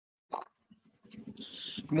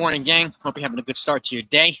Good morning, gang. Hope you're having a good start to your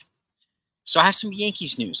day. So I have some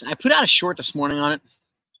Yankees news. I put out a short this morning on it,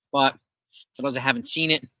 but for those that haven't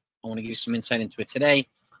seen it, I want to give you some insight into it today.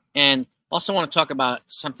 And also want to talk about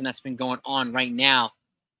something that's been going on right now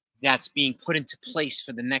that's being put into place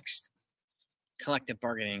for the next collective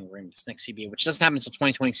bargaining agreement, this next CBA, which doesn't happen until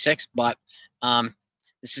 2026, but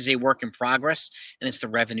this is a work in progress, and it's the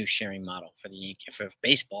revenue sharing model for the Yankees, for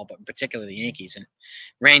baseball, but particularly the Yankees. And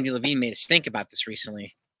Randy Levine made us think about this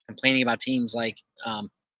recently, complaining about teams like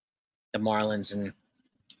the Marlins and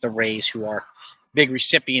the Rays, who are big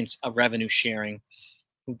recipients of revenue sharing,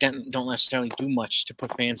 who don't necessarily do much to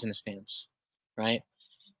put fans in the stands, right?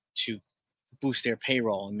 To boost their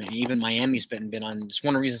payroll. And even Miami's been on. It's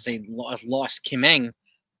one of the reasons they lost Kim Ng,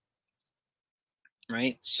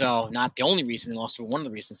 right? So not the only reason they lost, but one of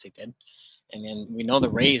the reasons they did. And then we know the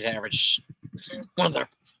Rays average one of the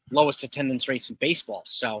lowest attendance rates in baseball.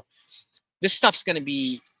 So this stuff's going to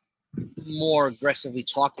be more aggressively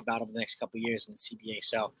talked about over the next couple of years in the CBA.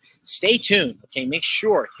 So stay tuned. Okay, make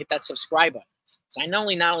sure hit that subscribe button. So I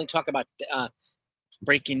not only talk about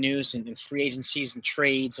breaking news and free agencies and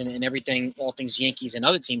trades and everything, all things Yankees and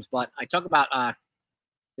other teams, but I talk about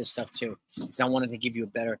this stuff too, because I wanted to give you a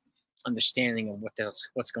better understanding of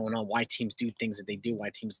what's going on, why teams do things that they do, why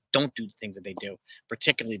teams don't do the things that they do,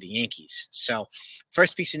 particularly the Yankees. So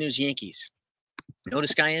first piece of news, Yankees. You know who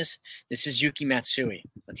this guy is? This is Yuki Matsui.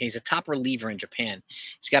 Okay, he's a top reliever in Japan.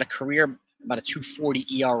 He's got a career about a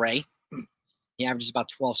 2.40 ERA. He averages about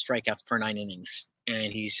 12 strikeouts per 9 innings,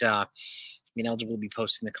 and he's been eligible to be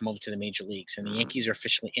posted to come over to the major leagues. And the Yankees are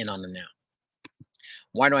officially in on him now.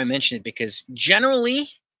 Why do I mention it? Because generally,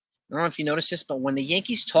 I don't know if you notice this, but when the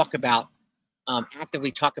Yankees talk about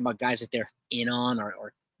actively talk about guys that they're in on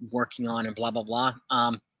or working on and blah, blah, blah,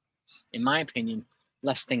 in my opinion,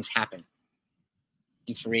 less things happen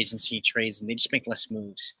in free agency trades, and they just make less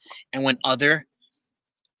moves. And when other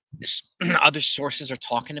sources are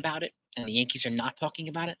talking about it and the Yankees are not talking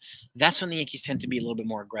about it, that's when the Yankees tend to be a little bit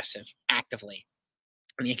more aggressive actively.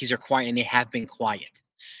 And the Yankees are quiet, and they have been quiet.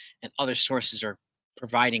 And other sources are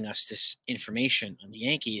providing us this information on the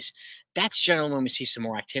Yankees. That's generally when we see some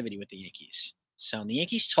more activity with the Yankees. So when the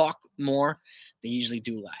Yankees talk more, they usually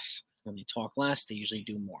do less. When they talk less, they usually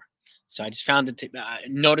do more. So I just found it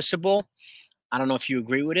noticeable. I don't know if you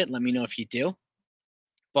agree with it. Let me know if you do.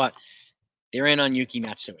 But they're in on Yuki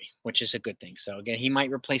Matsui, which is a good thing. So, again, he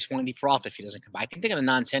might replace Wandy Peralta if he doesn't come back. I think they're going to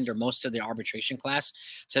non-tender most of the arbitration class.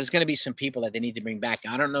 So there's going to be some people that they need to bring back.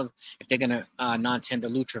 Now, I don't know if they're going to non-tender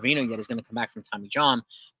Lou Trevino yet. He's going to come back from Tommy John.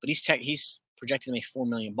 But he's projected to make $4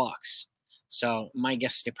 million. So my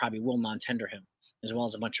guess is they probably will non-tender him, as well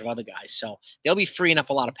as a bunch of other guys. So they'll be freeing up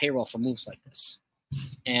a lot of payroll for moves like this.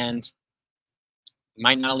 And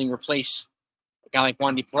might not only replace a guy like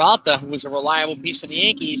Wandy Peralta, who was a reliable piece for the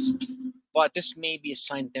Yankees, but this may be a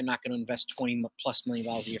sign that they're not going to invest $20+ million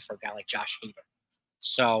a year for a guy like Josh Hader.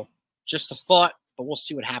 So just a thought, but we'll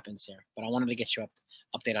see what happens there. But I wanted to get you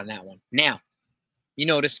update on that one. Now, you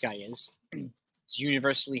know who this guy is. He's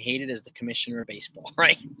universally hated as the commissioner of baseball,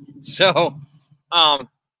 right? So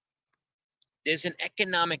there's an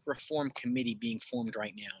economic reform committee being formed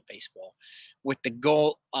right now in baseball with the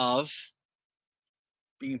goal of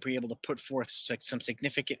being able to put forth some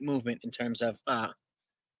significant movement in terms of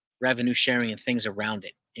revenue sharing and things around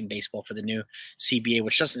it in baseball for the new CBA,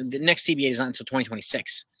 which doesn't, the next CBA is not until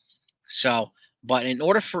 2026. So, but in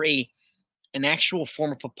order for an actual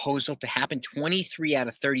formal proposal to happen, 23 out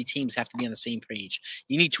of 30 teams have to be on the same page.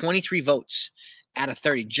 You need 23 votes out of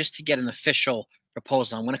 30 just to get an official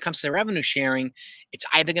proposal. And when it comes to revenue sharing, it's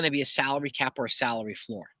either going to be a salary cap or a salary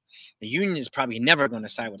floor. The union is probably never going to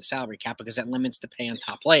side with a salary cap because that limits the pay on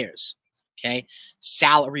top players. Okay,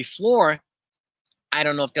 salary floor, I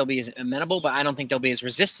don't know if they'll be as amenable, but I don't think they'll be as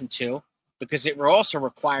resistant to, because it also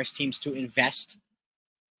requires teams to invest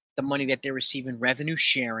the money that they receive in revenue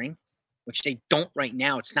sharing, which they don't right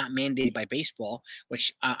now. It's not mandated by baseball,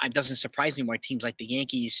 which doesn't surprise me why teams like the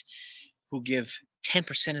Yankees, who give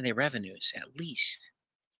 10% of their revenues at least,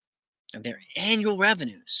 of their annual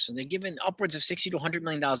revenues, so they're giving upwards of $60 to $100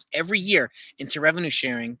 million every year into revenue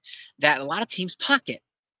sharing, that a lot of teams pocket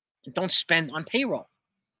and don't spend on payroll.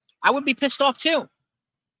 I would be pissed off too.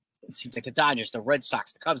 It seems like the Dodgers, the Red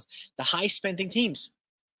Sox, the Cubs, the high-spending teams,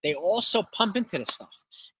 they also pump into this stuff.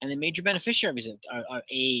 And the major beneficiaries are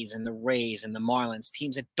A's and the Rays and the Marlins,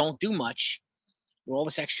 teams that don't do much with all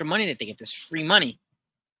this extra money that they get, this free money.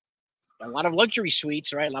 A lot of luxury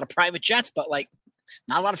suites, right? A lot of private jets, but, like,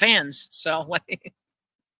 not a lot of fans. So, like,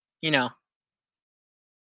 you know.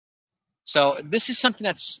 So this is something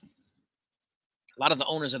that's a lot of the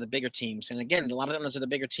owners of the bigger teams, and again, a lot of the owners of the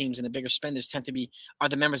bigger teams and the bigger spenders are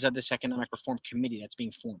the members of this economic reform committee that's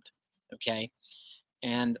being formed, okay?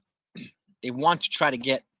 And they want to try to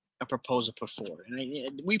get a proposal put forward.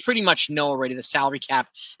 And we pretty much know already the salary cap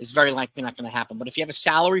is very likely not going to happen. But if you have a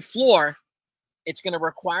salary floor, it's going to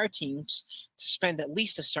require teams to spend at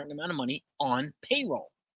least a certain amount of money on payroll.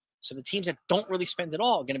 So the teams that don't really spend at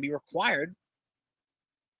all are going to be required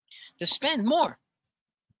to spend more.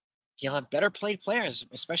 You'll have better paid players,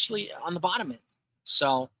 especially on the bottom end.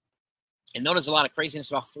 So, and notice a lot of craziness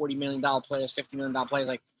about $40 million players, $50 million players,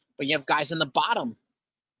 but you have guys in the bottom.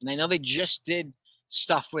 And I know they just did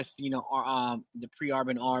stuff with, the pre-arb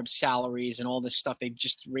and arb salaries and all this stuff. They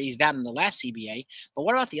just raised that in the last CBA. But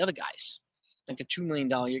what about the other guys? Like the $2 million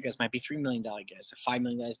year guys might be $3 million guys. The $5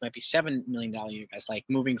 million guys might be $7 million year guys, like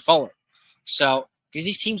moving forward. So, because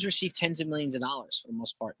these teams receive tens of millions of dollars for the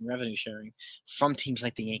most part in revenue sharing from teams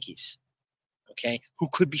like the Yankees, okay, who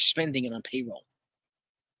could be spending it on payroll,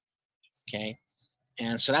 okay?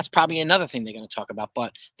 And so that's probably another thing they're going to talk about.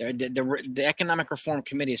 But the Economic Reform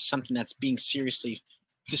Committee is something that's being seriously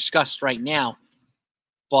discussed right now.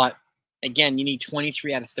 But, again, you need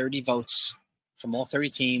 23 out of 30 votes from all 30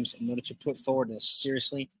 teams in order to put forward a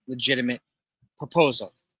seriously legitimate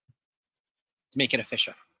proposal to make it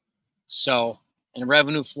official. So, and a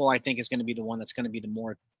revenue floor, I think, is going to be the one that's going to be the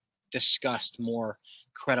more discussed, more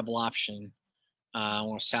credible option,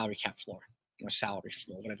 or salary cap floor, or salary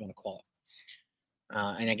floor, whatever you want to call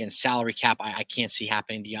it. And again, salary cap, I can't see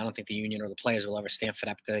happening. I don't think the union or the players will ever stand for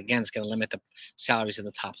that because, again, it's going to limit the salaries of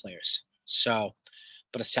the top players. So,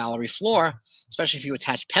 but a salary floor, especially if you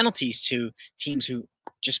attach penalties to teams who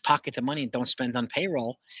just pocket the money and don't spend on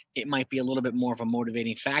payroll, it might be a little bit more of a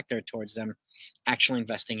motivating factor towards them actually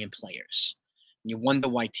investing in players. And you wonder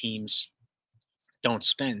why teams don't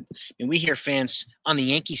spend. I mean, we hear fans on the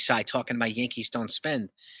Yankees side talking about Yankees don't spend.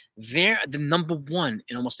 They're the number one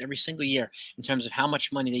in almost every single year in terms of how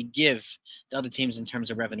much money they give to other teams in terms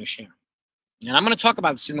of revenue sharing. And I'm going to talk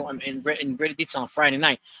about this in greater detail on Friday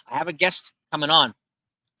night. I have a guest coming on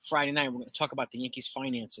Friday night. We're going to talk about the Yankees'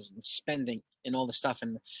 finances and spending and all the stuff,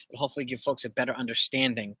 and it'll hopefully give folks a better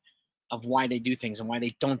understanding of why they do things and why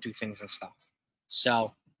they don't do things and stuff.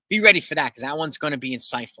 So be ready for that, because that one's going to be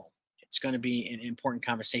insightful. It's going to be an important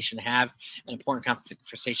conversation to have, an important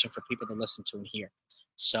conversation for people to listen to and hear.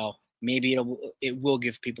 So maybe it will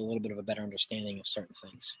give people a little bit of a better understanding of certain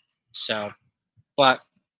things. So, but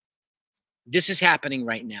this is happening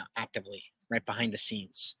right now, actively, right behind the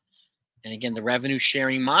scenes. And again, the revenue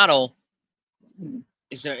sharing model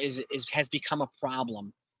has become a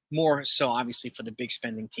problem, more so obviously for the big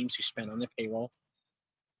spending teams who spend on their payroll.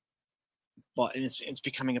 But it's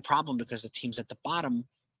becoming a problem because the teams at the bottom,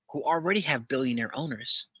 who already have billionaire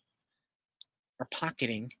owners, are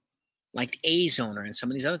pocketing, like the A's owner and some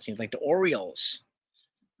of these other teams, like the Orioles.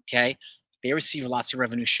 Okay, they receive lots of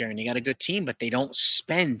revenue sharing. They got a good team, but they don't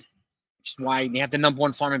spend, which is why they have the number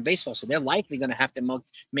one farm in baseball. So they're likely going to have to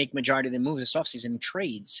make majority of their moves this offseason in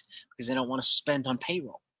trades because they don't want to spend on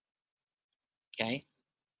payroll. Okay,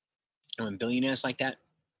 and when billionaires like that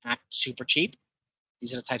act super cheap,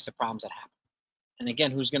 these are the types of problems that happen. And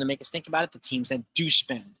again, who's going to make us think about it? The teams that do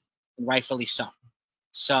spend, and rightfully so.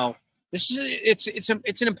 So this is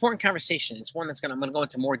it's an important conversation. It's one I'm going to go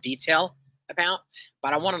into more detail about,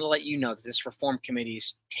 but I wanted to let you know that this reform committee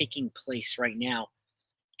is taking place right now,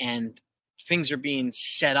 and things are being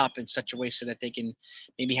set up in such a way so that they can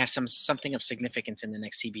maybe have something of significance in the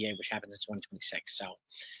next CBA, which happens in 2026. So,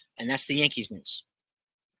 and that's the Yankees news.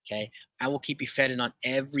 Okay, I will keep you fed in on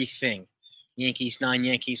everything. Yankees,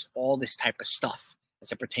 non-Yankees, all this type of stuff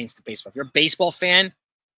as it pertains to baseball. If you're a baseball fan,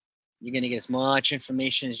 you're going to get as much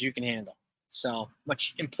information as you can handle. So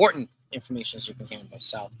much important information as you can handle.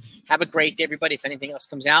 So have a great day, everybody. If anything else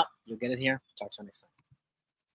comes out, you'll get it here. Talk to you next time.